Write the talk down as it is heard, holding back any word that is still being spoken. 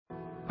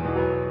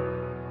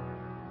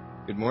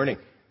Good morning.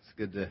 It's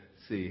good to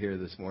see you here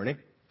this morning.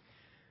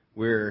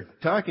 We're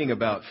talking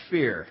about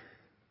fear.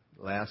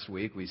 Last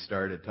week we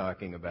started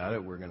talking about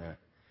it. We're going to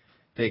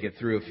take it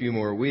through a few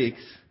more weeks.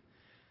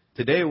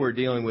 Today we're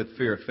dealing with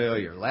fear of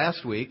failure.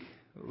 Last week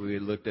we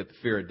looked at the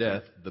fear of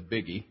death, the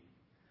biggie.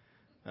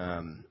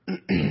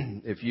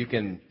 If you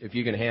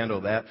can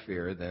handle that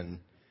fear, then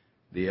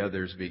the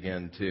others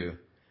begin to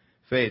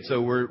fade.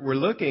 So we're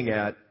looking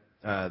at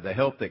the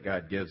help that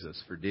God gives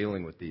us for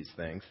dealing with these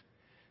things.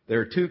 There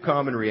are two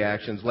common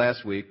reactions.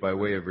 Last week, by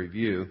way of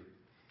review,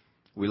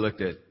 we looked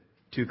at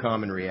two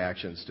common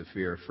reactions to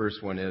fear.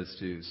 First one is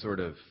to sort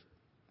of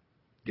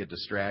get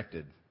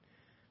distracted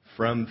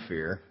from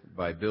fear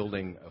by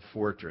building a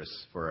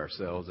fortress for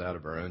ourselves out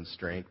of our own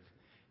strength,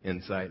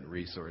 insight, and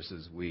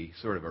resources. We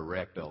sort of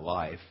erect a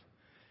life,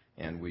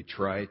 and we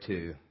try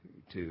to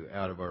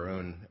out of our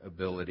own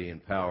ability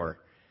and power,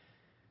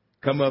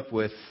 come up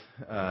with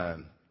a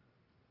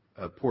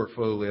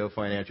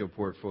financial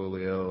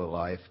portfolio, a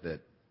life that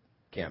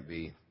can't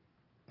be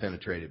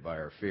penetrated by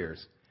our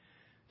fears.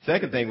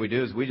 Second thing we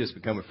do is we just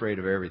become afraid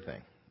of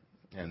everything.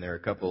 And there are a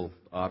couple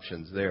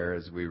options there.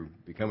 As we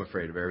become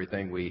afraid of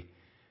everything, we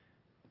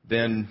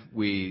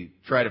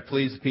try to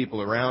please the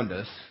people around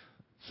us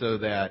so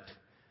that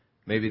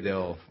maybe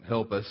they'll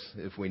help us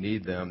if we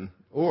need them,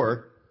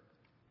 or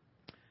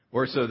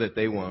so that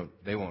they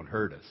won't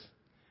hurt us.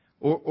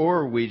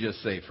 Or we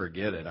just say,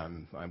 forget it,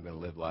 I'm going to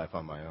live life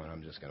on my own,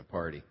 I'm just going to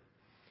party.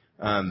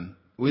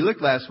 We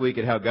looked last week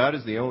at how God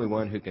is the only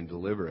one who can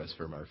deliver us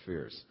from our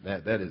fears.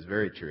 That is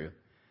very true,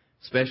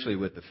 especially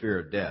with the fear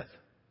of death.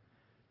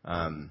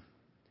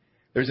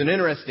 There's an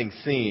interesting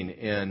scene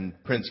in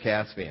Prince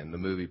Caspian, the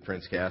movie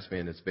Prince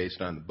Caspian. It's based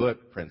on the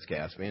book Prince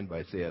Caspian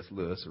by C.S.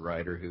 Lewis, a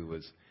writer who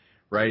was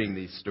writing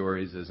these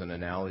stories as an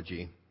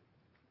analogy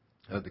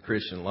of the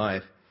Christian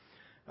life.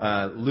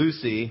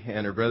 Lucy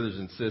and her brothers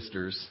and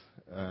sisters,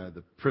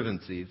 the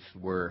Pevensies,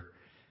 were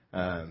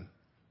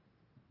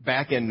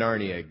back in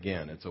Narnia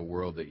again. It's a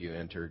world that you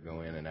enter,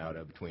 go in and out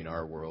of, between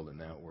our world and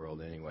that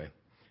world anyway,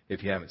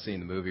 if you haven't seen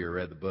the movie or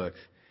read the books.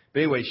 But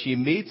anyway, she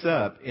meets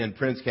up in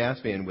Prince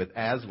Caspian with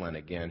Aslan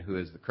again, who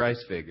is the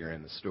Christ figure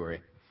in the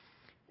story.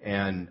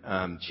 And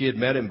she had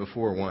met him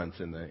before once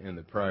in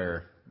the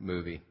prior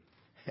movie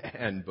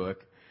and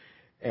book.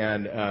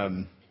 And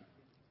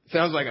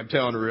sounds like I'm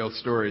telling a real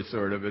story,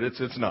 sort of, but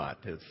it's not.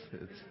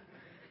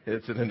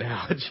 It's an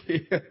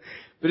analogy.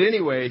 But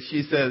anyway,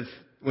 she says,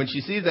 when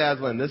she sees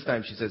Aslan this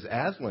time, she says,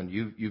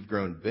 Aslan, you've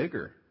grown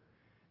bigger.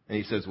 And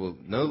he says, well,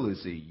 no,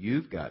 Lucy,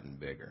 you've gotten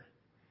bigger.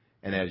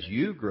 And as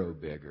you grow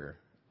bigger,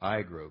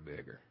 I grow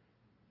bigger.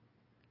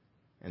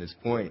 And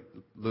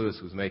Lewis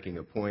was making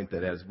a point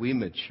that as we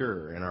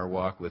mature in our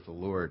walk with the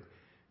Lord,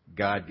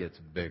 God gets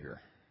bigger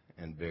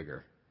and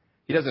bigger.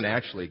 He doesn't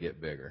actually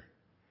get bigger.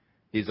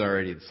 He's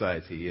already the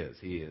size he is.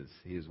 He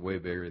is way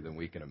bigger than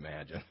we can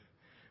imagine.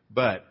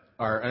 But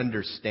our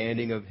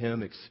understanding of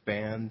him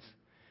expands.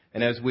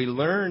 And as we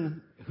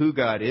learn who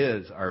God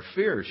is, our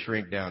fears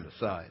shrink down to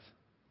size.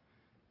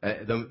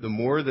 The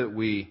more that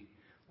we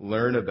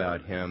learn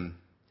about him,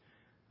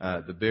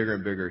 the bigger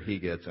and bigger he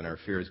gets, and our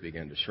fears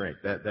begin to shrink.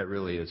 That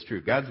really is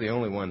true. God's the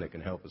only one that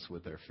can help us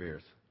with our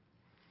fears.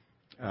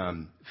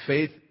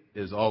 Faith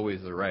is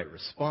always the right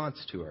response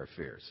to our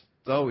fears.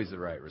 It's always the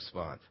right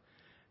response.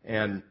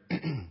 And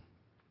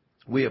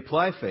we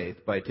apply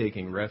faith by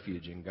taking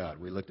refuge in God.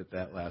 We looked at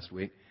that last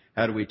week.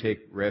 How do we take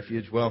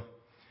refuge? Well,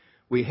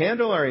 we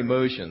handle our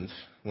emotions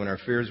when our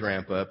fears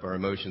ramp up, our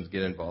emotions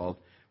get involved.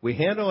 We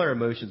handle our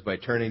emotions by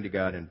turning to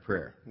God in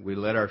prayer. We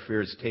let our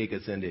fears take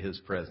us into his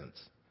presence,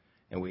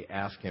 and we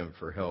ask him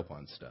for help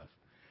on stuff.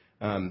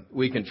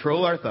 We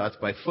control our thoughts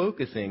by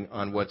focusing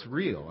on what's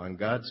real, on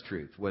God's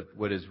truth,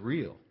 what is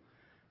real.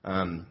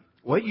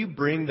 What you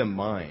bring to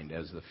mind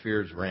as the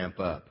fears ramp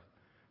up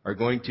are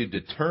going to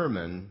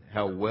determine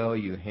how well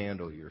you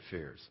handle your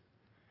fears.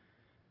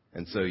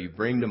 And so you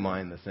bring to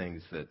mind the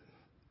things that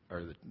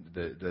are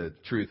the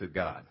truth of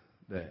God.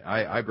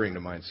 I bring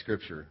to mind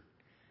Scripture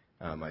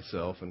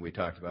myself, and we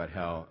talked about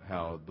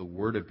how the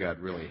Word of God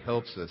really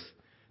helps us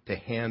to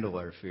handle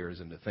our fears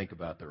and to think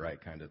about the right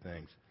kind of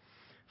things.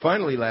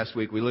 Finally, last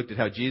week we looked at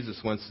how Jesus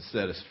wants to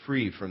set us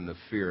free from the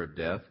fear of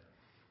death.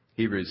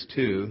 Hebrews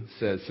 2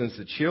 says, since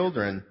the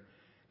children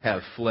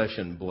have flesh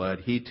and blood,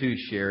 he too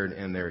shared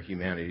in their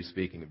humanity,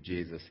 speaking of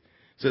Jesus,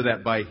 so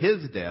that by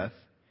his death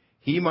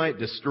he might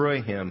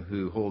destroy him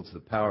who holds the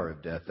power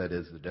of death, that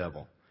is the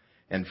devil,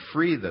 and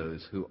free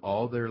those who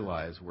all their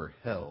lives were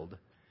held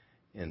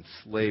in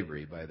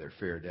slavery by their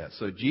fear of death.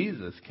 So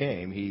Jesus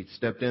came, he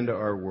stepped into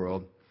our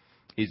world,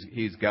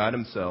 he's God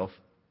himself,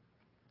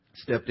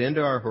 stepped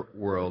into our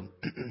world,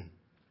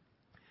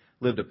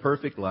 lived a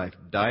perfect life,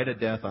 died a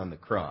death on the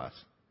cross,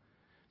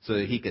 so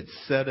that he could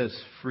set us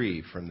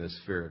free from this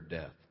fear of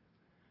death.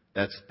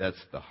 That's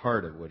the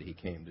heart of what he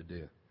came to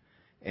do.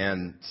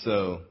 And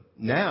so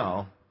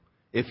now,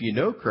 if you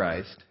know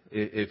Christ,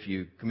 if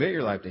you commit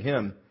your life to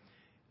him,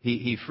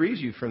 he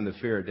frees you from the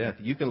fear of death.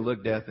 You can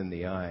look death in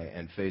the eye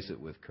and face it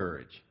with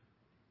courage.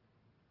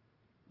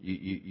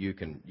 You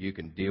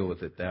can deal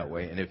with it that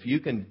way. And if you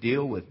can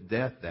deal with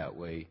death that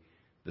way,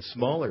 the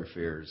smaller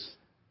fears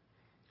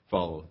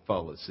follow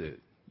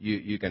suit.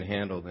 You can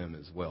handle them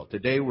as well.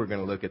 Today we're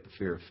going to look at the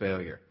fear of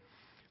failure.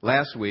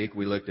 Last week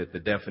we looked at the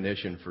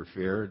definition for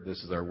fear.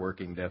 This is our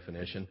working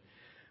definition.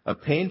 A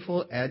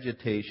painful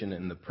agitation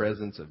in the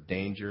presence of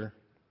danger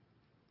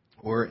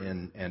or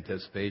in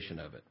anticipation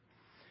of it.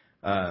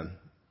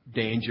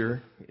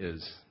 Danger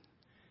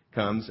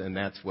comes, and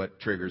that's what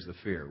triggers the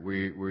fear.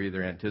 We're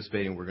either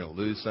anticipating we're going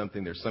to lose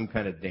something, there's some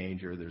kind of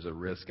danger, there's a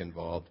risk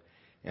involved,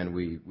 and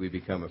we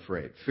become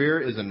afraid.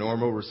 Fear is a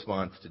normal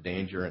response to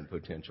danger and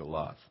potential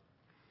loss.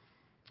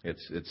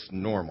 It's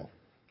normal.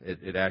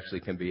 It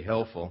actually can be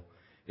helpful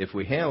if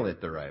we handle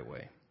it the right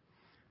way.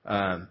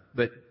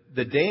 But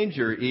the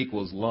danger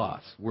equals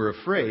loss. We're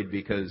afraid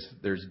because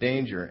there's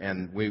danger,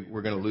 and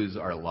we're going to lose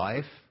our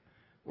life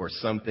or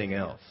something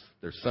else.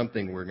 There's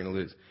something we're going to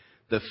lose.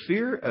 The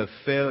fear of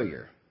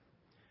failure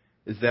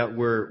is that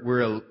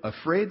we're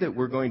afraid that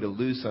we're going to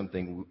lose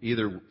something,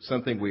 either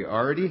something we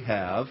already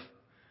have,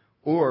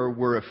 or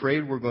we're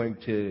afraid we're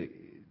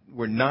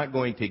not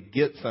going to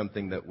get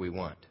something that we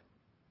want.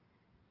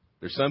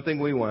 There's something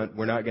we want,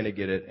 we're not going to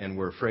get it, and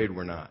we're afraid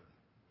we're not.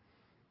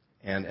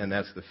 And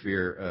that's the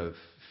fear of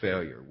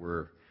failure.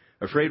 We're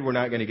afraid we're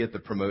not going to get the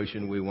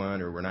promotion we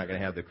want, or we're not going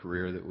to have the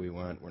career that we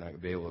want. We're not going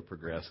to be able to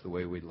progress the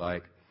way we'd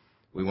like.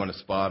 We want a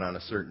spot on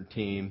a certain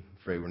team,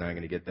 afraid we're not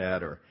going to get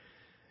that. Or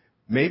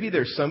maybe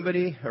there's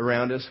somebody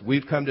around us,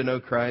 we've come to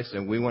know Christ,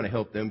 and we want to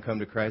help them come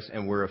to Christ,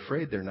 and we're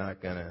afraid they're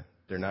not going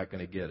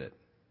to get it.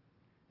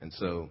 And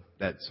so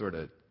that sort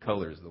of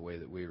colors the way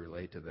that we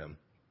relate to them.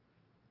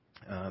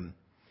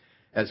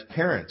 As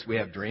parents, we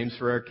have dreams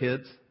for our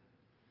kids,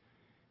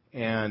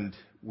 and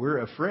we're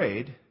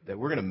afraid that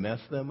we're going to mess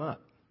them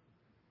up.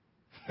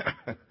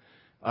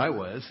 I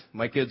was.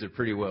 My kids are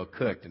pretty well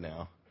cooked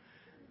now.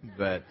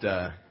 But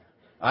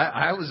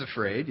I was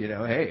afraid,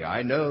 hey,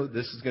 I know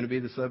this is going to be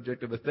the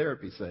subject of a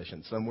therapy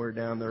session somewhere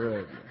down the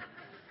road.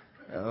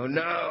 Oh,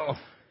 no.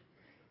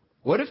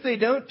 What if they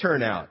don't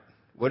turn out?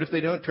 What if they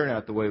don't turn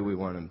out the way we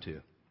want them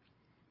to?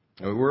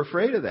 We're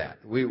afraid of that.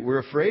 We're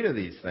afraid of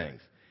these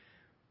things.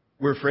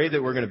 We're afraid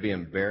that we're going to be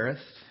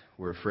embarrassed.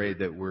 We're afraid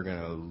that we're going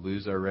to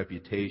lose our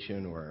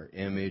reputation or our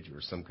image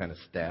or some kind of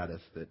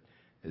status that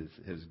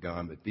has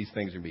gone. But these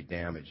things are going to be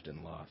damaged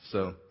and lost.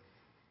 So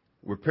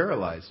we're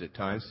paralyzed at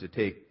times to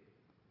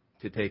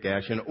take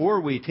action, or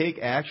we take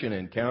action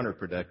in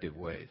counterproductive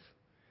ways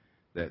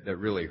that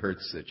really hurt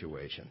the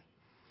situation.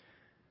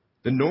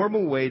 The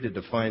normal way to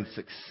define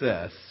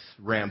success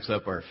ramps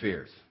up our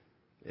fears.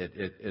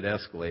 It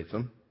escalates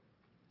them,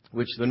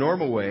 which the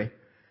normal way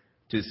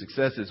to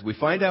success is we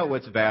find out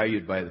what's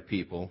valued by the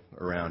people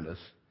around us,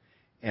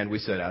 and we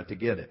set out to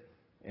get it.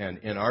 And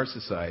in our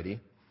society,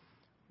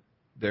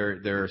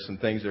 there are some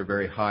things that are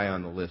very high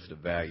on the list of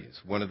values.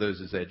 One of those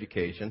is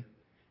education,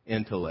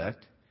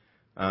 intellect.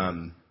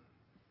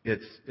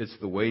 It's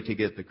the way to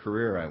get the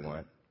career I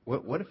want.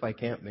 What if I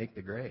can't make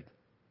the grade?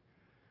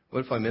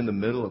 What if I'm in the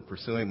middle of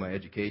pursuing my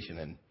education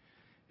and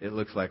it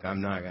looks like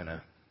I'm not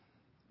gonna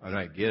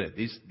get it?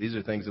 These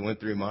are things that went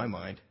through my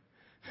mind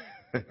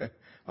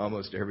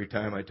almost every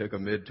time I took a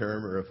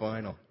midterm or a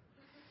final.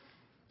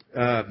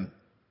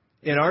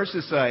 In our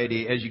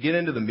society, as you get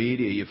into the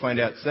media, you find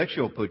out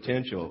sexual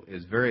potential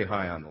is very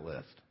high on the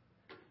list.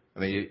 I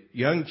mean,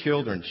 young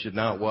children should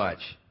not watch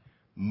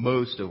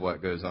most of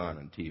what goes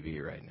on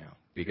TV right now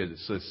because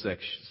it's so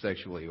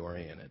sexually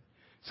oriented.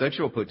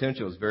 Sexual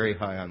potential is very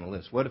high on the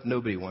list. What if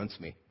nobody wants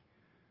me?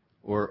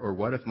 Or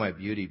what if my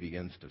beauty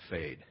begins to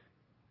fade?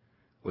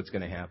 What's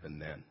going to happen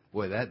then?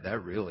 Boy,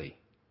 that really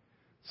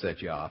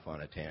sets you off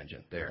on a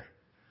tangent there.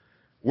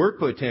 Work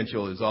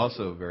potential is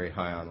also very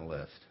high on the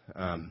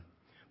list.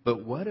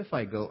 But what if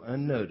I go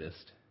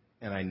unnoticed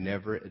and I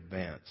never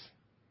advance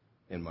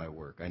in my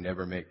work? I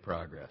never make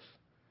progress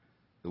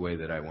the way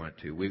that I want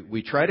to.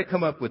 We try to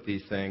come up with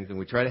these things, and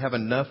we try to have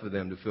enough of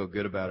them to feel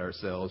good about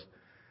ourselves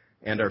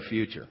and our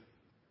future.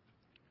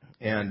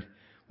 And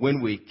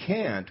when we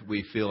can't,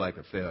 we feel like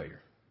a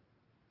failure,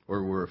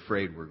 or we're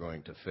afraid we're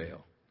going to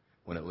fail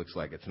when it looks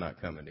like it's not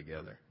coming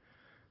together.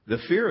 The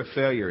fear of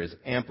failure is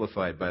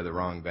amplified by the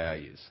wrong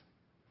values.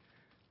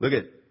 Look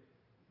at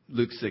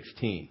Luke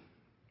 16:15.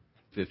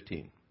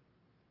 It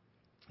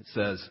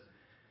says,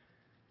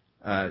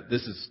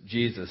 this is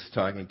Jesus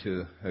talking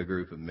to a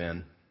group of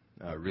men,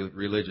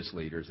 religious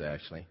leaders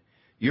actually.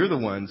 You're the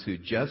ones who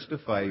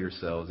justify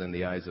yourselves in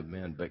the eyes of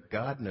men, but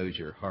God knows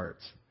your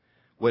hearts.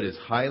 What is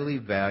highly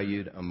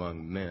valued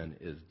among men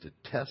is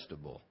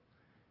detestable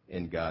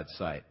in God's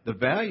sight. The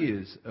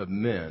values of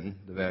men,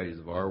 the values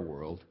of our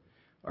world,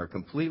 are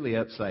completely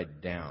upside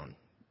down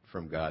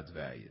from God's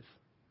values,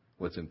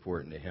 what's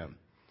important to Him.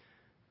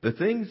 The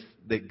things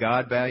that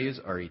God values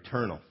are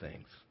eternal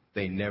things.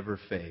 They never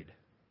fade.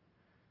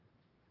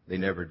 They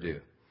never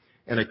do.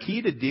 And a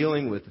key to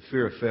dealing with the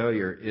fear of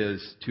failure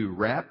is to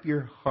wrap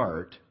your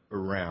heart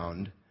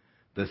around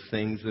the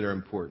things that are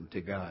important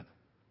to God,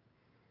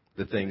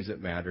 the things that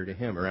matter to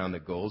Him, around the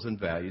goals and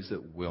values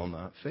that will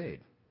not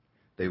fade.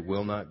 They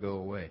will not go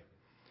away.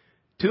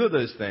 Two of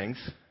those things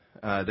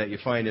that you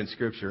find in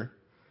Scripture,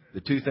 the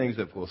two things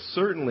that will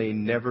certainly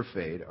never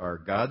fade, are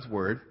God's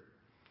Word.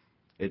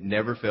 It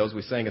never fails.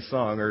 We sang a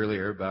song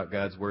earlier about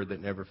God's Word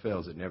that never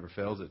fails. It never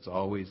fails.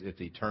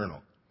 It's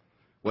eternal.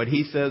 What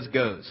He says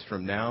goes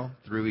from now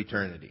through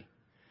eternity.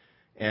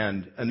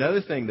 And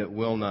another thing that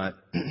will not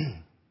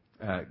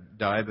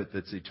die, but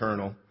that's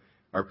eternal,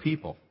 are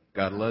people.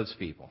 God loves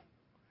people.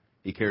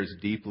 He cares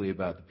deeply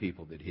about the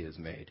people that He has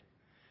made.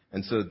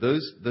 And so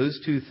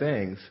those two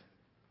things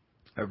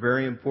are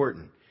very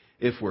important.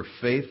 If we're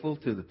faithful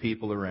to the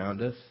people around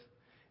us,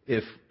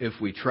 if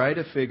we try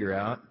to figure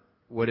out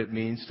what it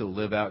means to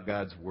live out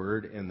God's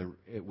Word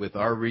with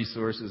our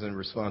resources and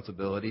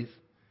responsibilities,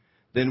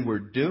 then we're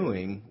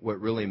doing what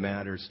really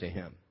matters to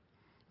Him.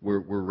 We're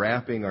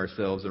wrapping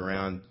ourselves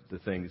around the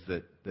things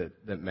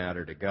that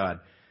matter to God.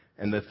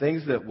 And the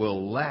things that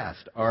will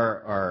last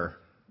are our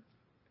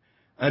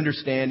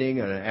understanding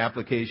and an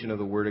application of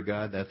the Word of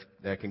God.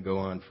 That can go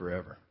on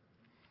forever.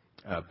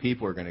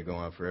 People are going to go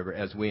on forever.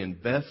 As we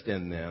invest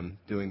in them,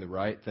 doing the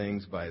right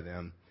things by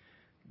them,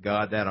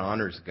 that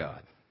honors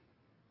God.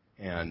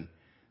 And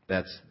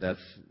that's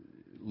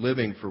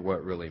living for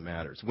what really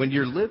matters. When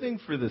you're living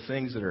for the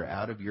things that are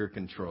out of your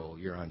control,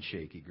 you're on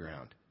shaky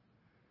ground.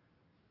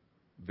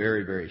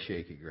 Very, very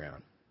shaky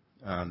ground.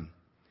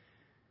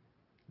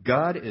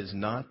 God is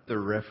not the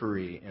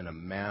referee in a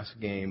mass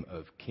game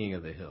of King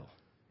of the Hill.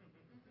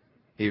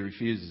 He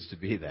refuses to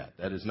be that.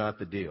 That is not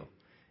the deal.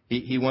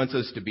 He wants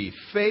us to be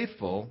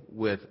faithful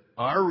with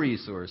our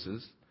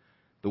resources,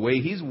 the way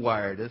He's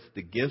wired us,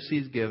 the gifts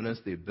He's given us,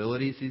 the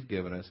abilities He's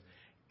given us,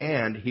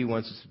 and He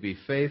wants us to be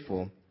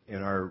faithful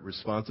in our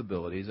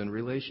responsibilities and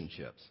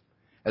relationships.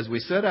 As we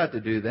set out to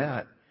do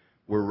that,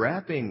 we're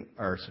wrapping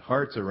our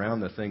hearts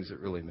around the things that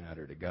really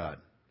matter to God,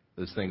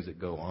 those things that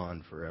go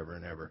on forever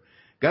and ever.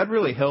 God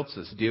really helps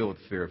us deal with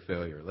fear of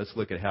failure. Let's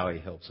look at how He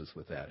helps us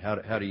with that.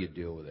 How do you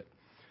deal with it?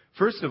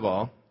 First of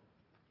all,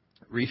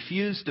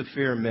 refuse to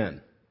fear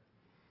men.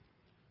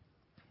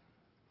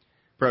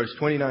 Proverbs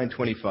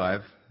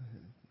 29:25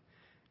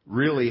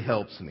 really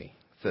helps me.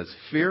 It says,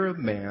 fear of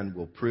man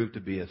will prove to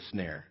be a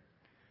snare,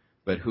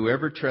 but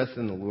whoever trusts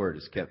in the Lord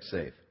is kept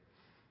safe.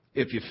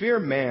 If you fear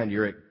man,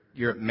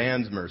 you're at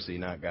man's mercy,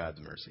 not God's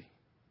mercy.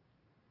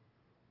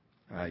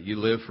 You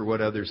live for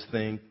what others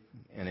think,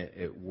 and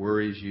it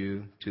worries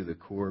you to the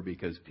core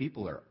because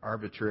people are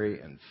arbitrary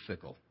and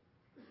fickle.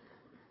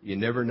 You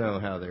never know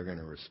how they're going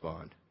to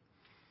respond.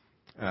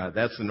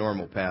 That's the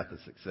normal path to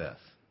success.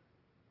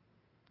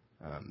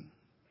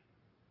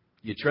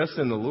 You trust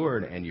in the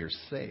Lord and you're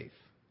safe.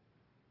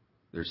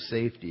 There's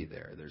safety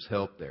there. There's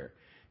help there.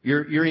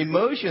 Your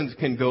emotions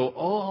can go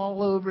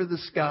all over the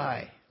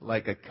sky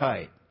like a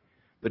kite.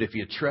 But if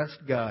you trust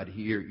God,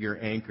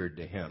 you're anchored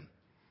to Him.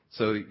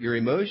 So your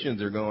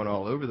emotions are going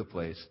all over the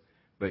place,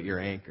 but you're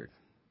anchored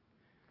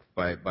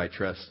by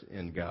trust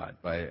in God,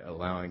 by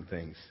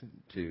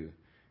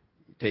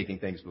taking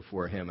things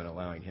before Him and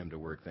allowing Him to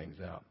work things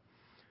out.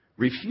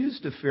 Refuse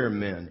to fear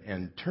men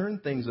and turn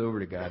things over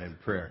to God in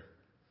prayer.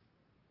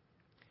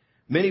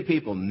 Many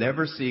people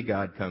never see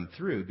God come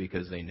through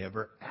because they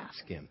never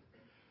ask Him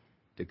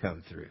to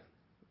come through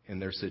in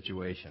their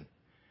situation.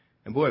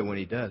 And boy, when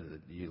He does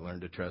it, you learn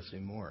to trust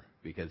Him more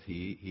because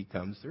He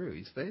comes through.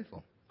 He's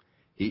faithful.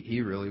 He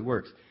really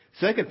works.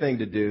 Second thing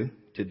to do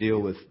to deal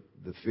with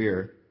the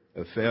fear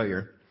of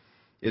failure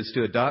is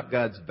to adopt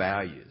God's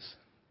values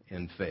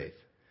in faith.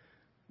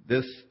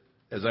 This,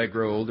 as I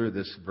grow older,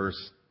 this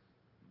verse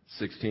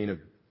 16 of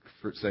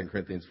 2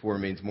 Corinthians 4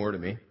 means more to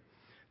me.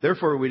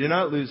 Therefore, we do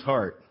not lose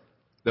heart,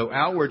 though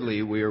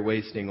outwardly we are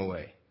wasting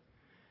away.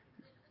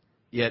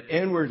 Yet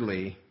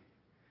inwardly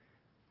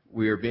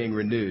we are being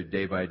renewed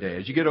day by day.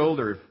 As you get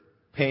older,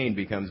 pain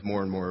becomes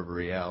more and more of a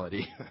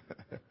reality.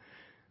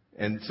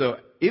 And so,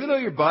 even though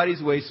your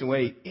body's wasting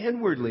away,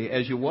 inwardly,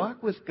 as you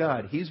walk with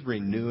God, He's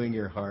renewing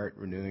your heart,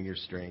 renewing your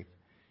strength,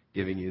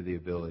 giving you the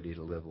ability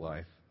to live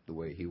life the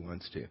way He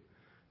wants to.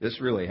 This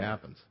really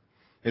happens.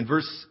 In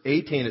verse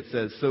 18 it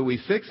says, so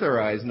we fix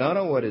our eyes not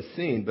on what is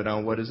seen, but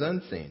on what is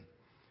unseen.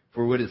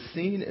 For what is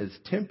seen is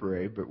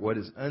temporary, but what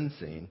is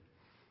unseen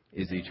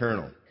is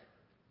eternal.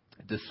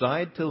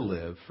 Decide to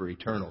live for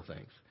eternal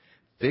things.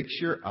 Fix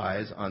your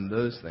eyes on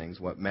those things,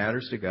 what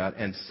matters to God,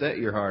 and set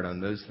your heart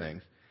on those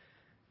things.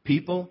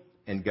 People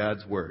and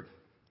God's Word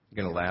are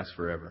going to last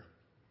forever.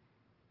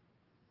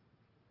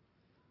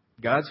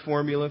 God's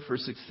formula for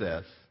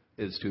success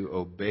is to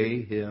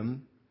obey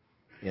Him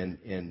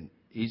in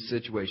each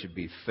situation.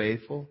 Be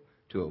faithful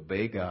to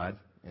obey God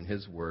and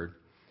His Word,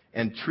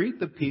 and treat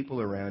the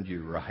people around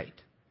you right.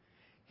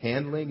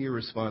 Handling your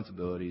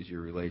responsibilities, your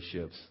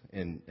relationships,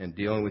 and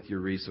dealing with your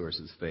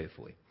resources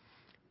faithfully.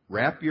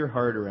 Wrap your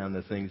heart around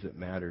the things that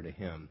matter to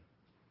Him,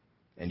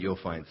 and you'll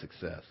find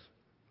success.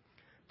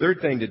 Third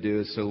thing to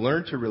do is to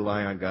learn to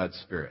rely on God's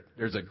Spirit.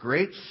 There's a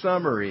great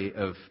summary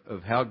of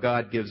how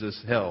God gives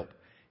us help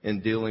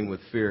in dealing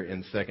with fear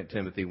in 2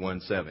 Timothy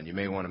 1:7. You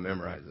may want to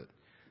memorize it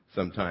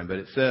sometime. But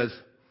it says,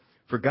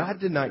 for God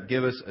did not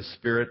give us a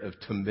spirit of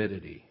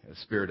timidity, a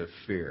spirit of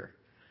fear,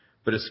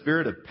 but a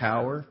spirit of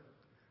power,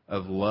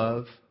 of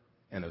love,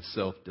 and of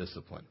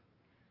self-discipline.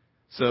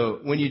 So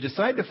when you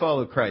decide to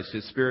follow Christ,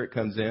 His Spirit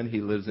comes in, He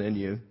lives in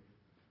you,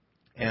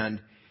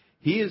 and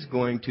He is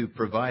going to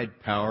provide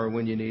power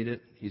when you need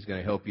it. He's going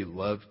to help you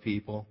love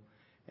people,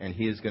 and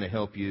He is going to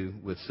help you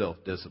with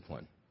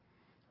self-discipline.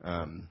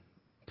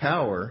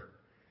 Power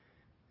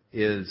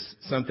is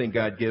something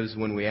God gives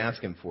when we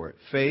ask Him for it.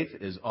 Faith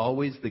is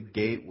always the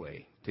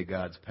gateway to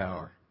God's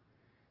power.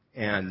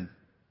 And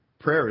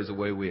prayer is a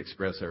way we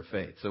express our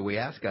faith. So we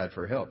ask God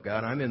for help.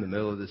 God, I'm in the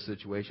middle of this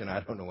situation. I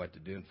don't know what to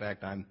do. In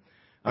fact, I'm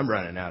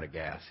running out of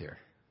gas here.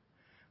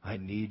 I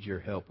need your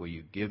help. Will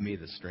you give me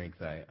the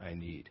strength I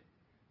need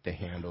to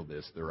handle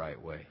this the right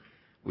way?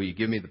 Will you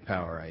give me the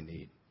power I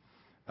need?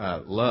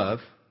 Love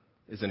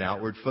is an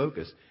outward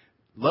focus.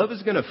 Love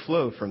is going to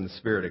flow from the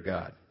Spirit of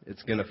God.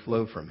 It's going to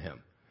flow from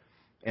Him.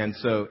 And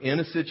so in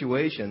a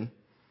situation,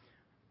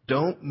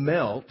 don't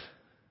melt,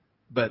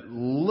 but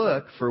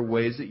look for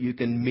ways that you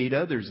can meet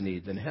others'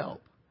 needs and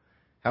help.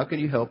 How can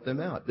you help them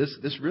out?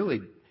 This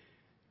really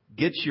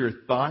gets your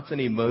thoughts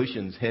and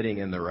emotions heading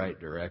in the right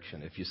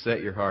direction if you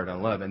set your heart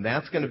on love. And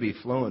that's going to be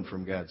flowing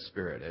from God's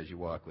Spirit as you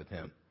walk with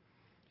Him.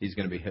 He's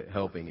going to be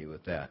helping you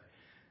with that.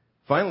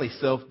 Finally,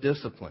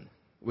 self-discipline,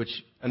 which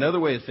another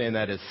way of saying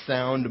that is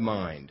sound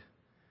mind.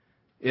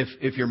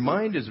 If your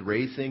mind is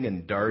racing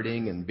and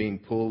darting and being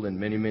pulled in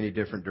many, many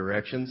different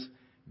directions,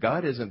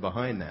 God isn't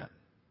behind that.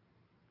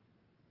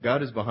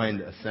 God is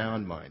behind a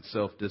sound mind,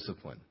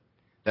 self-discipline.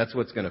 That's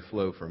what's going to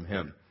flow from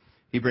Him.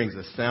 He brings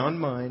a sound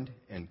mind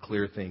and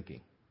clear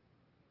thinking.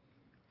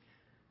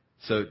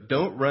 So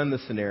don't run the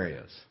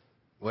scenarios.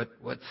 What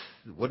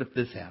if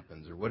this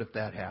happens? Or what if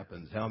that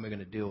happens? How am I going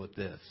to deal with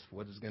this?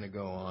 What is going to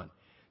go on?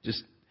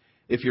 Just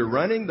if you're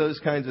running those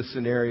kinds of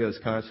scenarios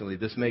constantly,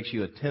 this makes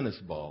you a tennis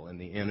ball in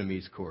the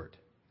enemy's court.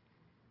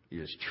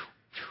 You're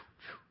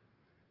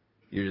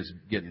just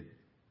getting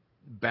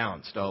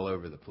bounced all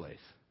over the place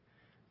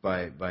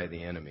by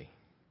the enemy.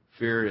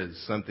 Fear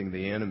is something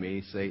the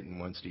enemy, Satan,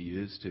 wants to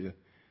use to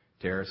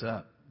tear us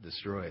up,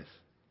 destroy us.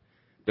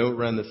 Don't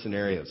run the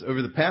scenarios.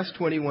 Over the past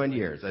 21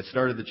 years, I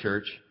started the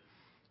church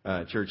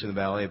in the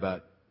Valley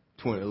about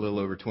a little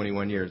over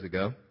 21 years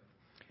ago.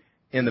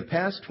 In the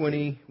past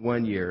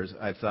 21 years,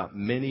 I've thought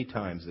many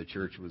times the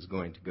church was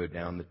going to go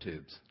down the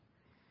tubes.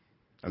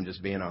 I'm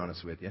just being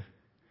honest with you.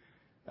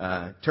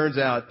 Turns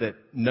out that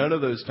none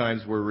of those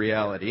times were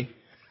reality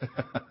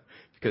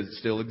because it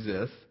still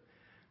exists.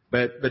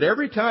 But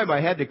every time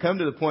I had to come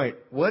to the point,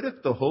 what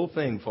if the whole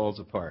thing falls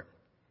apart?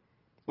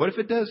 What if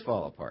it does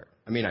fall apart?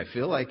 I mean, I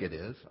feel like it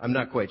is. I'm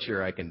not quite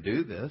sure I can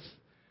do this.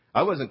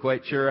 I wasn't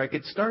quite sure I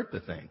could start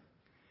the thing.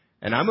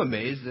 And I'm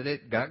amazed that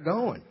it got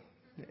going.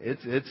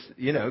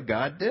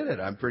 God did it.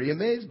 I'm pretty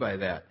amazed by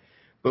that.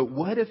 But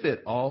what if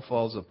it all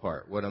falls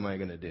apart? What am I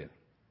going to do?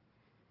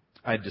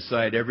 I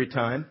decide every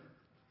time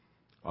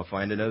I'll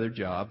find another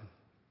job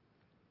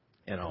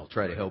and I'll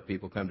try to help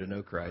people come to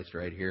know Christ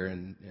right here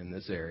in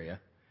this area.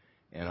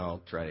 And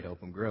I'll try to help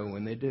them grow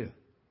when they do.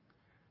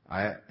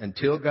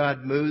 Until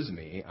God moves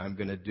me, I'm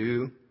going to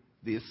do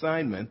the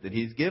assignment that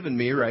He's given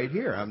me right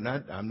here. I'm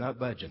not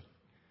budging.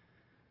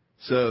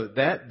 So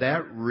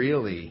that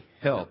really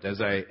helped as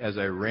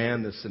I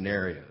ran the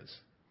scenarios.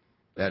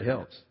 That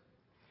helps.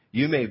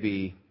 You may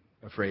be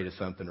afraid of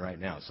something right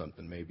now.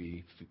 Something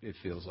maybe it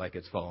feels like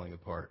it's falling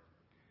apart.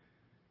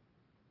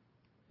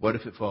 What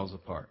if it falls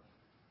apart?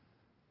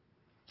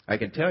 I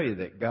can tell you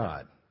that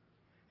God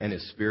and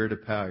His Spirit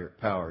of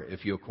power,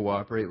 if you'll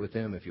cooperate with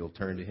Him, if you'll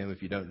turn to Him,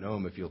 if you don't know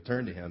Him, if you'll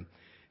turn to Him,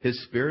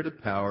 His Spirit of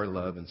power,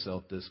 love, and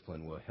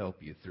self-discipline will help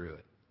you through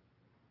it.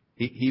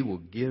 He will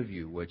give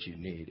you what you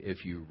need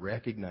if you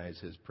recognize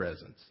His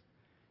presence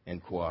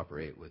and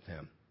cooperate with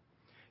Him.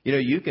 You know,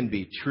 you can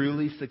be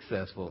truly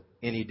successful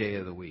any day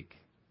of the week.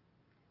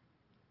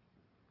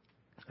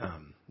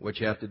 What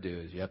you have to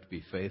do is you have to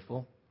be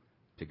faithful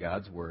to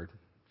God's Word,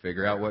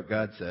 figure out what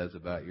God says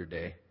about your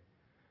day,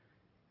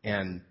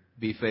 and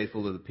be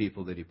faithful to the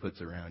people that He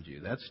puts around you.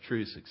 That's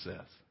true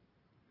success.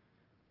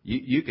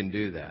 You can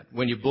do that.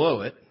 When you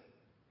blow it,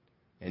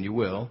 and you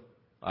will,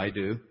 I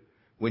do,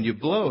 when you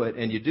blow it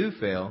and you do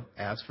fail,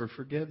 ask for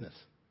forgiveness.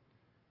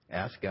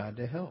 Ask God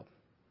to help.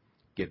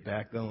 Get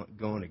back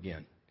going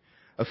again.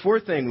 A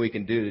fourth thing we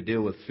can do to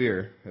deal with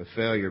fear, of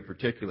failure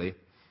particularly,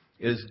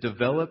 is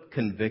develop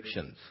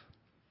convictions.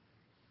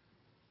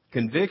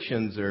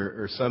 Convictions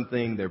are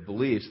something, they're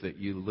beliefs that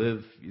you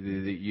live,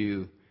 that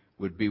you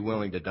would be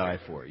willing to die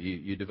for.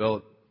 You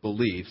develop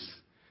beliefs,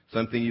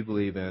 something you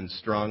believe in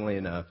strongly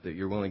enough that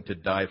you're willing to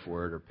die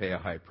for it or pay a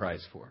high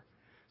price for.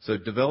 So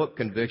develop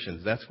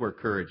convictions. That's where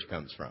courage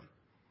comes from.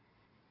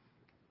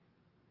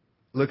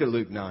 Look at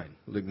Luke 9.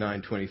 Luke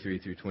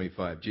 9:23 through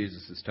 25.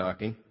 Jesus is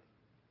talking.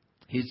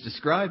 He's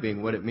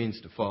describing what it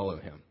means to follow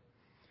Him.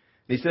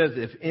 He says,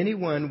 if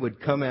anyone would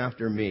come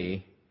after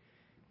me,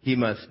 he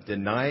must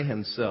deny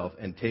himself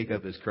and take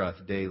up his cross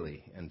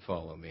daily and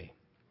follow me.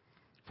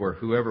 For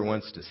whoever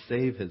wants to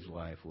save his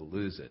life will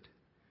lose it,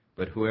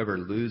 but whoever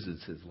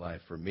loses his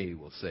life for me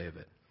will save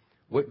it.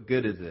 What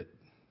good is it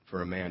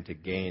for a man to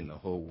gain the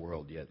whole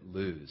world yet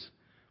lose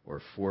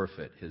or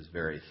forfeit his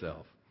very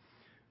self.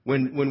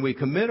 When we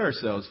commit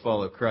ourselves,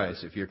 follow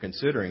Christ, if you're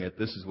considering it,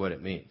 this is what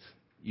it means.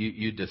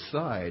 You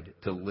decide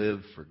to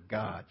live for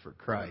God, for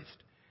Christ,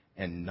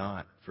 and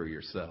not for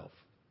yourself.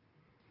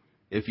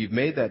 If you've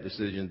made that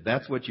decision,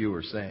 that's what you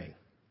were saying.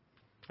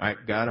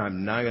 God,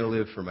 I'm not going to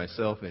live for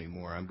myself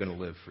anymore. I'm going to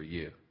live for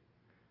you.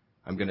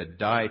 I'm going to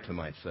die to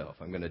myself.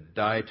 I'm going to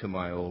die to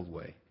my old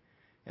way.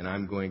 And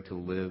I'm going to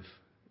live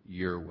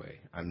your way.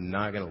 I'm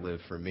not going to live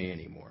for me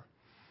anymore.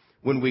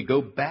 When we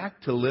go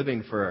back to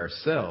living for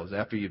ourselves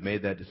after you've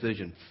made that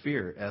decision,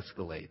 fear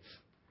escalates.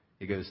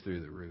 It goes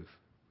through the roof.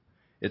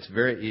 It's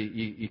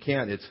you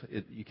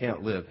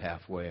can't live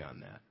halfway on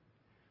that,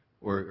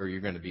 or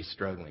you're going to be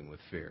struggling with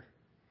fear.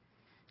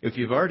 If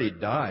you've already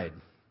died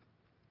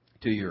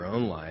to your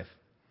own life,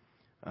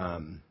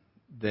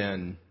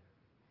 then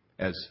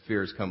as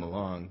fears come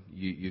along,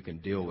 you can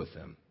deal with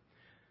them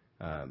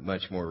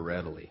much more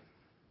readily.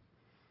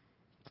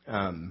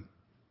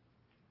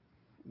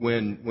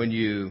 When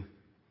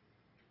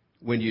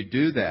you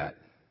do that,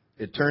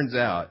 it turns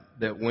out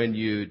that when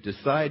you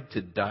decide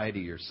to die to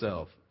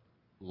yourself,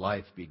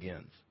 life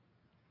begins.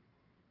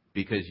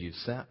 Because you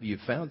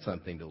found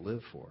something to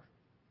live for.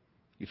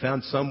 You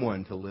found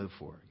someone to live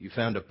for. You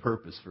found a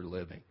purpose for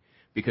living.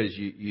 Because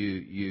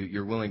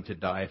you're willing to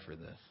die for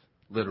this.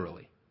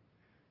 Literally.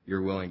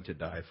 You're willing to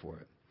die for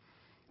it.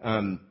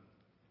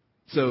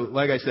 So,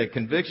 like I said,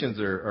 convictions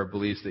are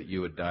beliefs that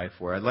you would die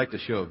for. I'd like to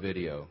show a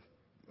video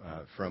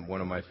from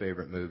one of my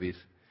favorite movies.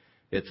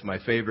 It's my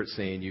favorite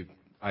scene.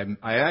 I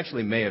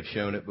actually may have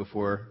shown it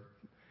before.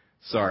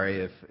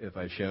 Sorry if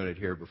I've shown it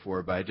here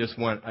before, but I just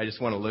want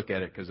to look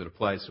at it because it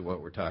applies to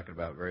what we're talking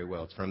about very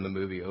well. It's from the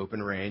movie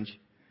Open Range,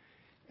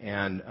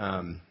 and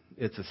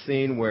it's a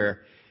scene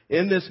where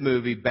in this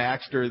movie,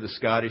 Baxter, the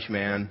Scottish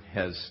man,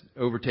 has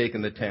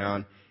overtaken the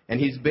town, and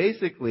he's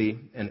basically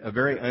a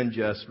very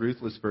unjust,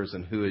 ruthless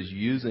person who is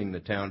using the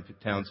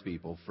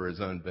townspeople for his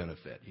own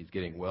benefit. He's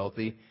getting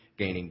wealthy,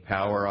 gaining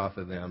power off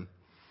of them,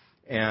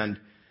 and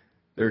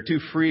there are two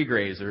free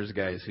grazers,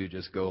 guys who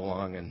just go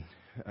along and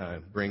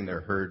bring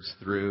their herds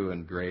through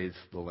and graze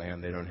the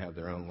land. They don't have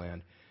their own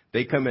land.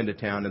 They come into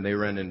town and they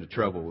run into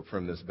trouble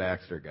from this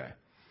Baxter guy.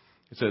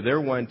 So they're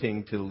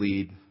wanting to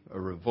lead a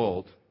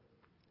revolt,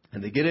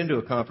 and they get into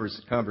a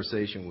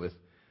conversation with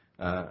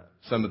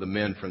some of the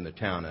men from the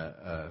town,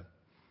 a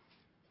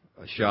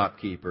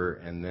shopkeeper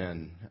and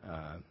then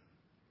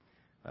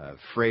a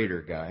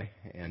freighter guy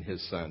and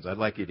his sons. I'd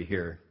like you to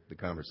hear the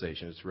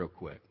conversation. It's real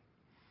quick.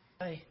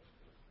 Hey.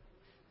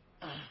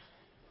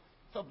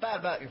 Felt bad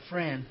about your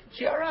friend.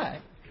 She all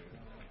right?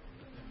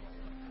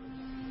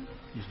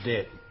 He's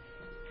dead.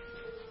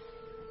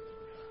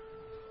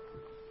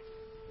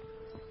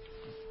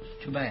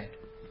 Too bad.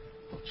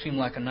 Seemed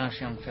like a nice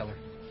young feller.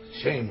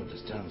 Shame what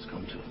this town has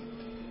come to.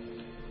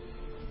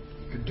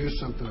 You could do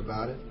something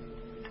about it.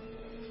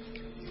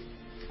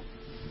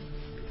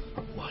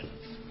 What?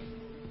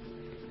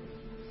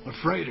 We're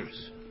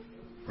freighters.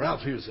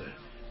 Ralph here's a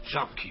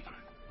shopkeeper.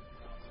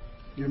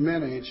 You're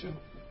men, ain't you?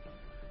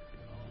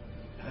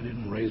 I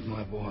didn't raise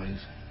my boys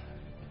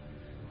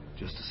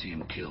just to see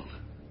him killed.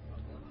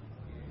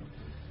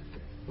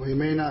 Well, you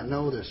may not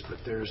know this, but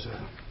there's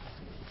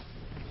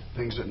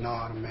things that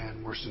gnaw at a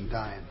man worse than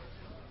dying.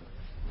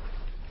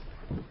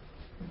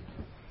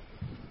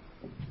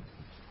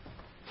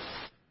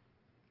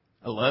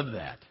 I love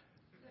that.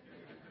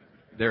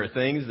 There are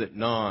things that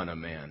gnaw on a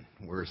man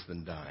worse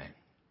than dying.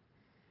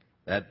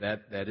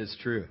 That is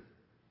true.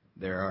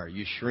 There are.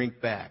 You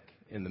shrink back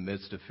in the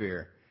midst of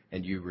fear,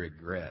 and you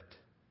regret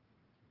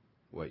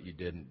what you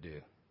didn't do,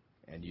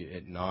 and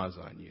it gnaws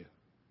on you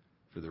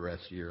for the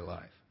rest of your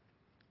life,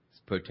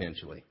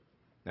 potentially.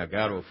 Now,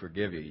 God will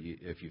forgive you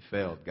if you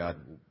failed. God,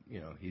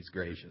 He's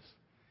gracious.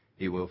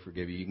 He will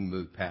forgive you. You can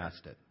move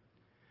past it,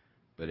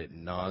 but it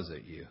gnaws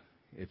at you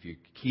if you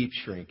keep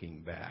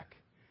shrinking back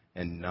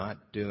and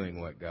not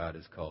doing what God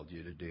has called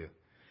you to do.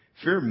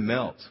 Fear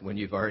melts when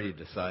you've already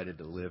decided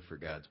to live for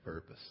God's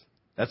purpose.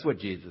 That's what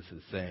Jesus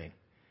is saying.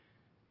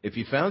 If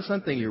you found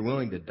something you're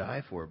willing to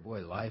die for,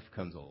 boy, life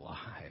comes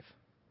alive.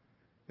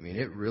 I mean,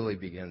 it really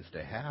begins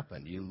to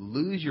happen. You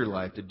lose your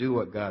life to do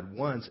what God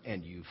wants,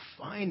 and you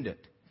find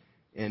it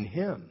in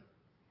Him.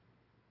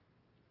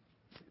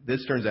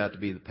 This turns out to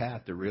be the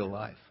path to real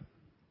life.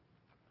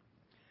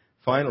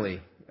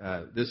 Finally,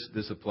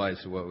 this applies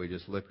to what we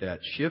just looked at.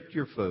 Shift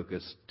your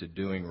focus to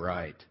doing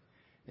right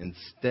in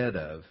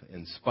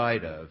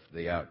spite of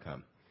the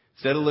outcome.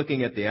 Instead of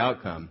looking at the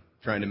outcome,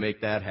 trying to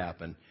make that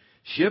happen,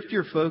 shift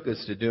your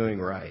focus to doing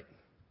right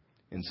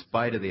in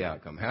spite of the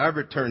outcome.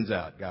 However it turns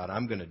out, God,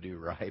 I'm going to do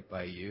right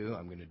by you.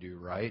 I'm going to do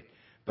right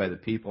by the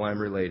people I'm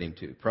relating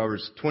to.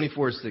 Proverbs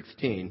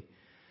 24:16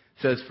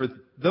 says, "For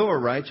though a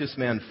righteous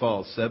man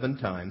falls 7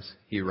 times,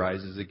 he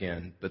rises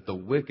again, but the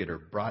wicked are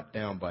brought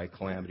down by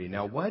calamity."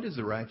 Now, why does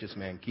the righteous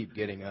man keep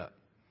getting up?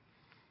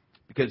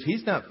 Because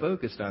he's not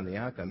focused on the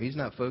outcome. He's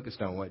not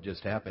focused on what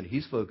just happened.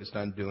 He's focused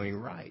on doing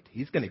right.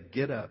 He's going to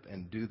get up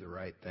and do the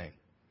right thing.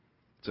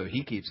 So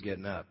he keeps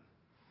getting up.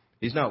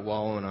 He's not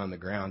wallowing on the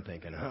ground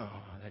thinking, oh,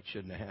 that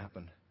shouldn't have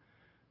happened.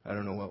 I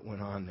don't know what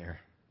went on there.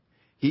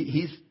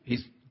 He's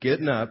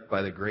getting up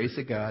by the grace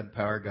of God,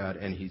 power of God,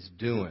 and he's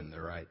doing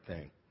the right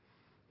thing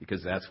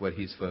because that's what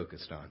he's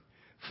focused on.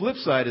 Flip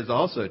side is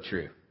also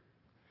true.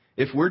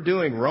 If we're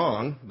doing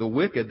wrong, the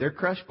wicked, they're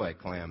crushed by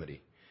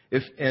calamity.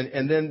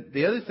 And then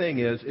the other thing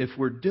is, if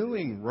we're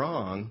doing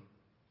wrong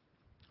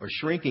or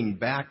shrinking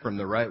back from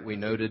the right we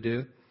know to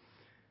do,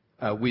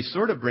 we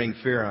sort of bring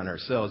fear on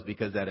ourselves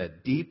because at a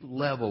deep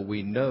level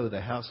we know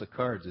the house of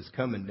cards is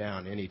coming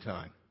down any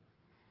time.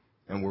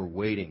 And we're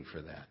waiting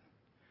for that.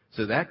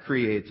 So that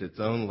creates its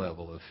own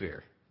level of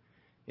fear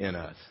in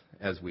us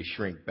as we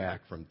shrink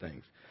back from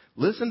things.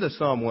 Listen to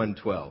Psalm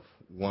 112,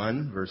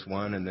 1, verse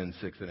 1, and then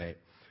 6 and 8.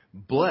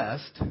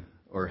 Blessed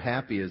or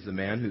happy is the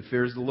man who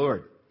fears the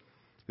Lord,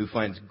 who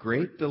finds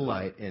great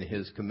delight in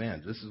his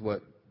commands. This is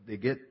what they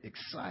get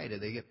excited.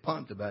 They get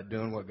pumped about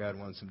doing what God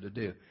wants them to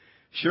do.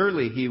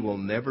 Surely he will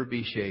never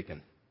be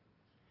shaken.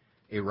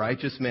 A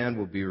righteous man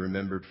will be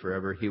remembered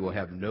forever. He will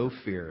have no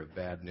fear of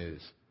bad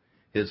news.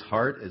 His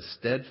heart is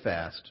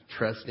steadfast,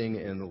 trusting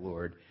in the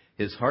Lord.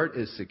 His heart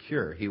is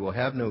secure. He will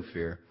have no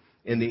fear.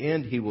 In the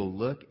end, he will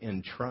look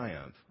in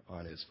triumph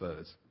on his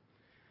foes.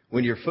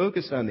 When you're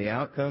focused on the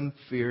outcome,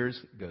 fears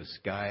go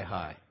sky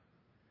high.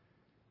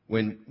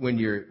 When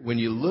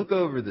you look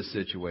over the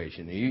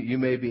situation, you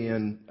may be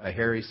in a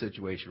hairy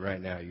situation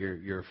right now.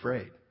 You're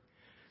afraid.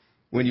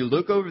 When you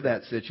look over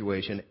that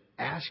situation,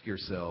 ask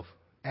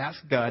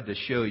God to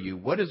show you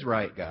what is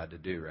right, God, to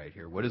do right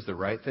here. What is the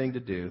right thing to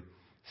do?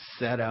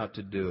 Set out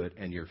to do it,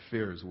 and your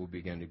fears will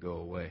begin to go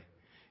away.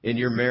 In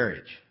your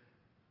marriage,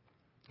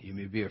 you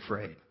may be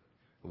afraid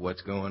of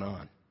what's going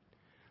on.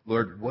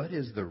 Lord, what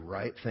is the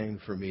right thing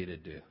for me to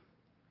do?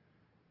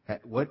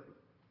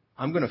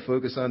 I'm going to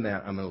focus on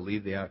that. I'm going to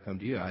leave the outcome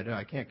to you.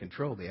 I can't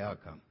control the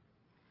outcome.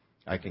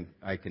 I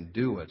can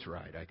do what's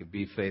right. I can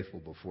be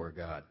faithful before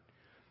God.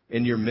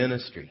 In your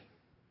ministry,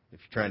 if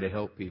you're trying to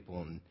help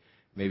people and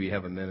maybe you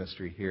have a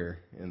ministry here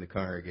in the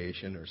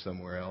congregation or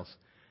somewhere else,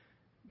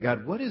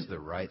 God, what is the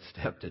right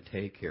step to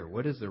take here?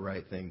 What is the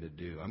right thing to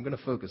do? I'm going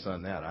to focus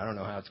on that. I don't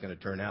know how it's going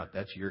to turn out.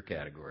 That's your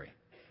category.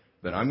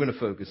 But I'm going to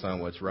focus on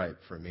what's right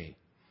for me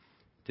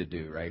to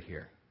do right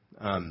here.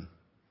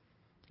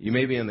 You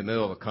may be in the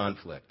middle of a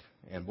conflict.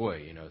 And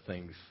boy,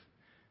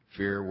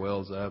 fear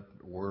wells up,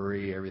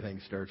 worry,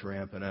 everything starts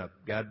ramping up.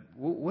 God,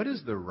 what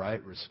is the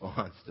right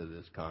response to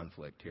this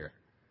conflict here?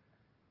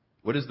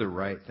 What is the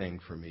right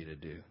thing for me to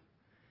do?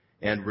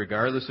 And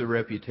regardless of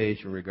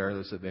reputation,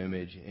 regardless of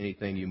image,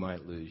 anything you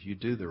might lose, you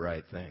do the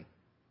right thing.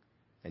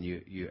 And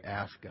you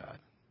ask God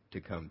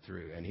to come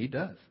through. And He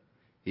does.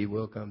 He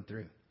will come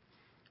through.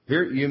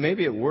 Here, you may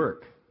be at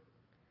work.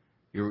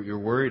 You're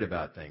worried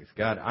about things.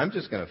 God, I'm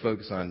just going to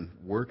focus on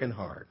working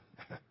hard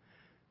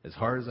as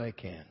I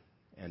can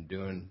and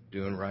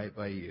doing right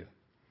by you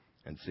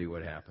and see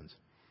what happens.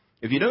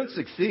 If you don't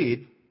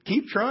succeed,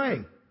 keep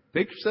trying.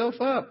 Pick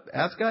yourself up.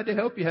 Ask God to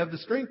help you have the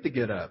strength to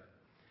get up.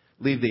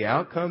 Leave the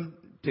outcome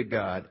to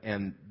God,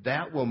 and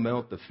that will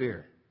melt the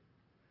fear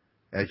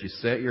as you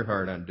set your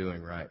heart on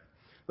doing right.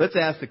 Let's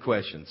ask the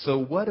question,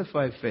 so what if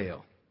I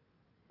fail?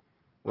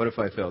 What if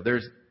I fail?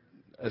 There's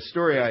a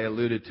story I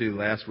alluded to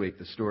last week,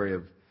 the story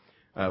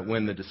of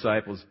when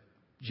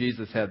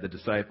Jesus had the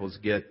disciples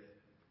get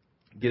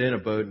in a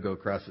boat and go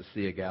across the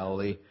Sea of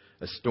Galilee.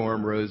 A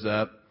storm rose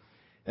up,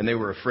 and they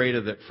were afraid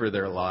of it for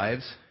their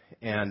lives.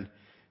 And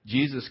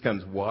Jesus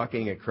comes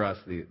walking across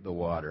the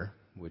water,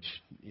 which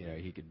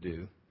He could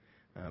do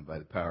by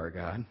the power of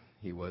God.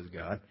 He was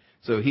God.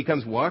 So He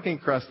comes walking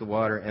across the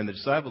water, and the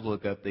disciples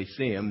look up. They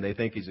see Him. They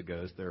think He's a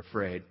ghost. They're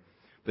afraid.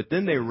 But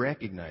then they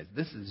recognize,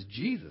 this is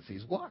Jesus.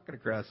 He's walking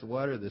across the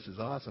water. This is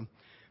awesome.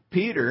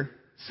 Peter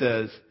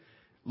says,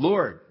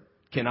 Lord,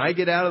 can I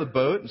get out of the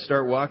boat and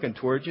start walking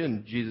towards you?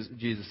 And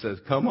Jesus says,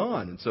 come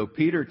on. And so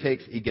Peter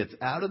gets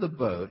out of the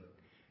boat,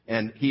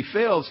 and he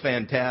fails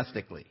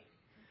fantastically.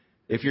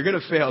 If you're going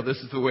to fail, this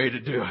is the way to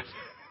do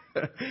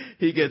it.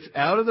 He gets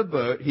out of the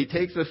boat, he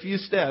takes a few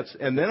steps,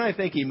 and then I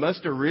think he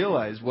must have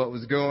realized what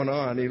was going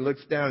on. He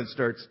looks down and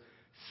starts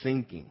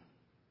sinking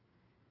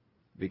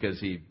because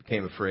he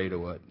became afraid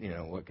of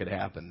what could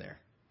happen there.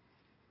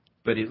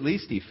 But at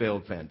least he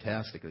failed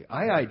fantastically.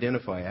 I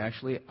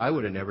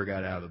would have never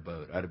got out of the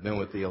boat. I'd have been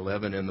with the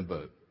 11 in the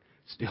boat,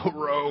 still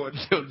row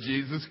until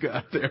Jesus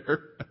got there,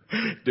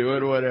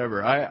 doing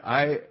whatever.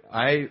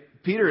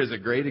 Peter is a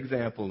great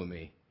example to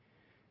me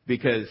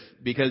because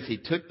he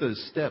took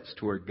those steps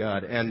toward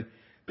God. And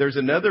there's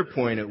another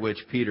point at which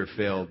Peter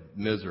failed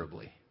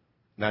miserably,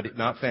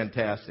 not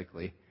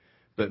fantastically,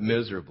 but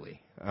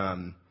miserably.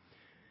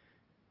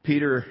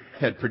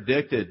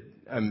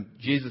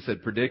 Jesus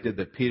had predicted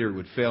that Peter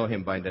would fail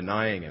Him by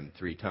denying Him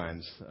 3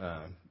 times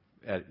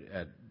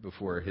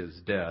before His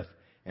death.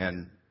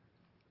 And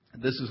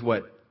this is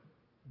what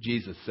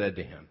Jesus said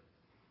to him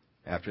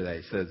after that.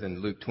 He says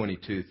in Luke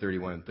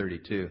 22:31 and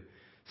 32,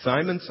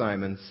 Simon,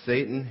 Simon,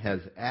 Satan has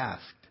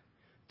asked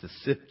to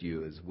sift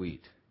you as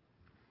wheat.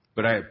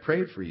 But I have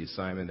prayed for you,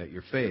 Simon, that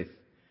your faith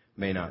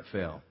may not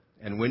fail.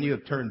 And when you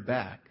have turned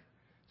back,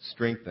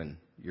 strengthen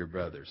your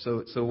brothers.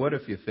 So what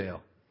if you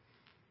fail?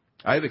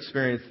 I've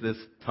experienced this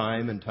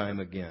time and time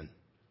again,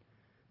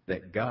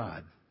 that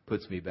God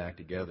puts me back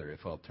together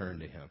if I'll turn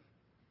to Him.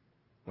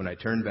 When I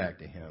turn back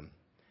to Him,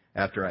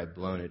 after I've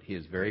blown it, He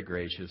is very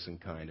gracious and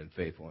kind and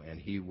faithful, and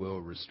He will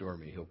restore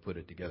me. He'll put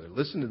it together.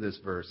 Listen to this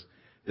verse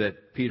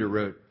that Peter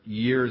wrote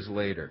years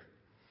later.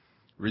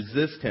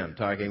 Resist him,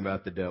 talking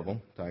about the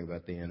devil, talking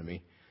about the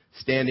enemy,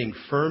 standing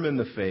firm in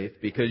the faith,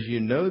 because you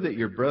know that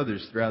your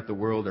brothers throughout the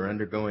world are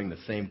undergoing the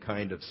same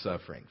kind of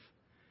sufferings.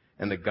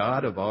 And the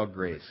God of all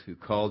grace, who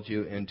called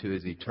you into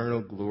His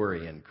eternal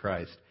glory in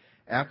Christ,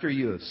 after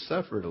you have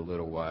suffered a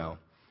little while,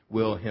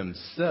 will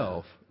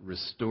Himself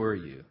restore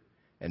you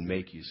and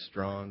make you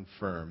strong,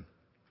 firm,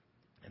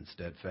 and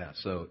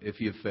steadfast. So if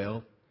you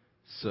fail,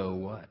 so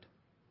what?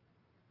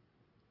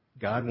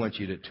 God wants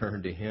you to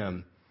turn to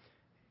Him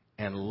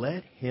and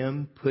let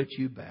Him put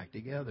you back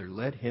together.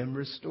 Let Him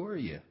restore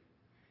you.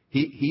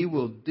 He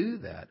will do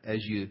that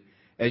as you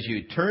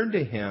turn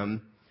to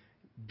Him,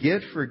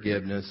 get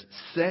forgiveness,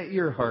 set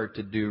your heart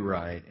to do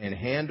right, and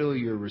handle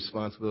your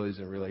responsibilities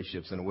and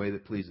relationships in a way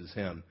that pleases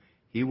Him.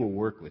 He will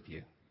work with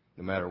you,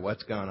 no matter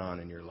what's gone on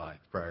in your life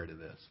prior to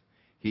this.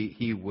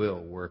 He will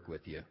work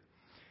with you.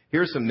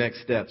 Here are some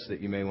next steps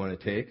that you may want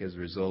to take as a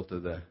result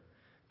of the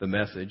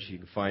message. You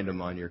can find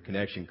them on your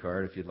connection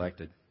card if you'd like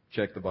to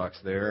check the box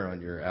there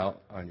on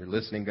your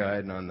listening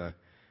guide and on the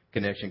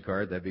connection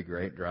card. That'd be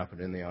great. Drop it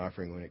in the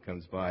offering when it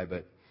comes by.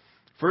 But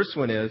first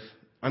one is,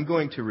 I'm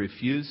going to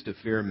refuse to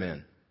fear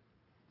men.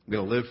 I'm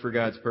going to live for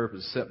God's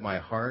purpose, set my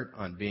heart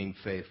on being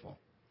faithful.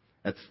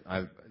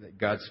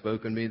 God's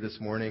spoken to me this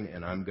morning,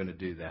 and I'm going to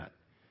do that.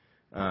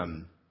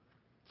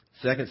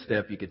 Second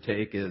step you could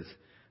take is,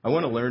 I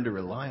want to learn to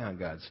rely on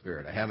God's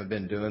Spirit. I haven't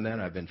been doing that.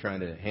 I've been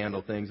trying to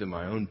handle things in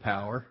my own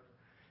power.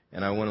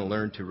 And I want to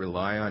learn to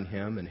rely on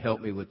Him and help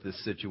me with this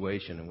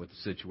situation and with the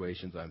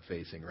situations I'm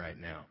facing right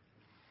now.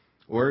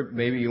 Or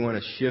maybe you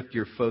want to shift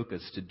your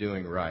focus to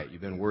doing right.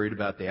 You've been worried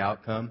about the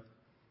outcome.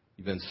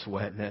 You've been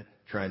sweating it,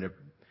 trying to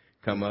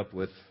come up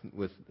with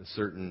a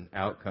certain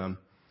outcome.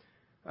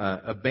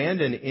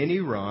 Abandon any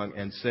wrong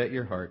and set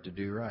your heart to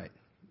do right.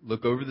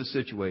 Look over the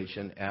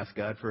situation. Ask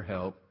God for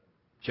help.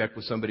 Check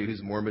with somebody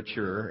who's more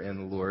mature in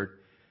the Lord,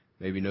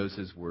 maybe knows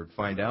His Word.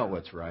 Find out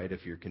what's right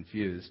if you're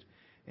confused,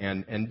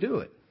 and do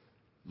it.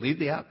 Leave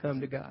the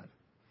outcome to God.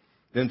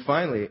 Then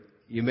finally,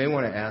 you may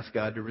want to ask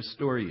God to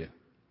restore you.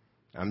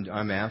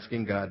 I'm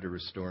asking God to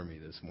restore me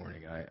this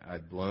morning.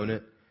 I've blown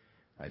it.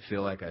 I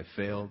feel like I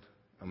failed.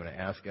 I'm going to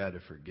ask God to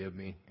forgive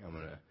me. I'm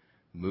going to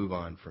move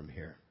on from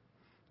here.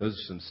 Those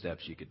are some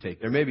steps you could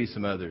take. There may be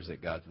some others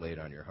that God's laid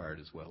on your heart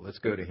as well. Let's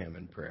go to Him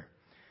in prayer.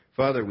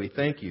 Father, we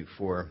thank You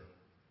for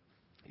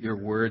Your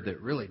Word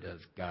that really does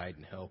guide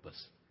and help us.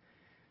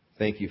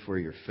 Thank You for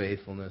Your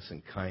faithfulness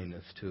and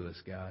kindness to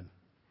us, God.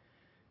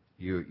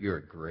 You're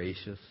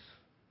gracious,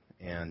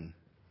 and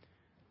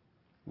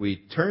we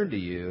turn to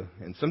You,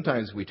 and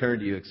sometimes we turn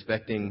to You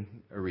expecting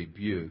a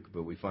rebuke,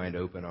 but we find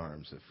open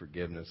arms of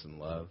forgiveness and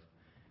love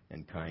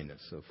and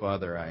kindness. So,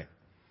 Father, I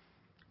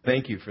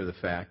thank You for the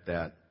fact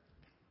that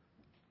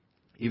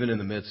even in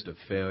the midst of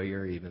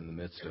failure, even in the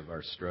midst of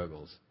our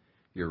struggles,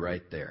 You're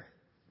right there,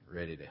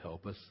 ready to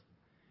help us.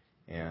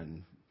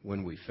 And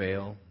when we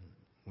fail,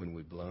 when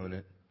we've blown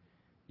it,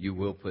 You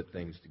will put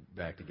things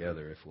back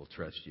together if we'll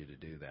trust You to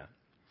do that.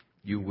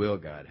 You will,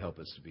 God, help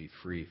us to be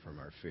free from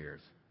our fears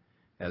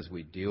as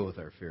we deal with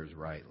our fears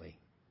rightly,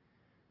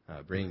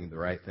 bringing the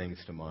right things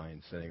to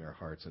mind, setting our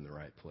hearts in the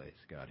right place.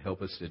 God,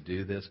 help us to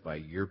do this by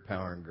Your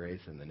power and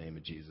grace in the name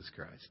of Jesus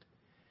Christ.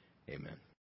 Amen.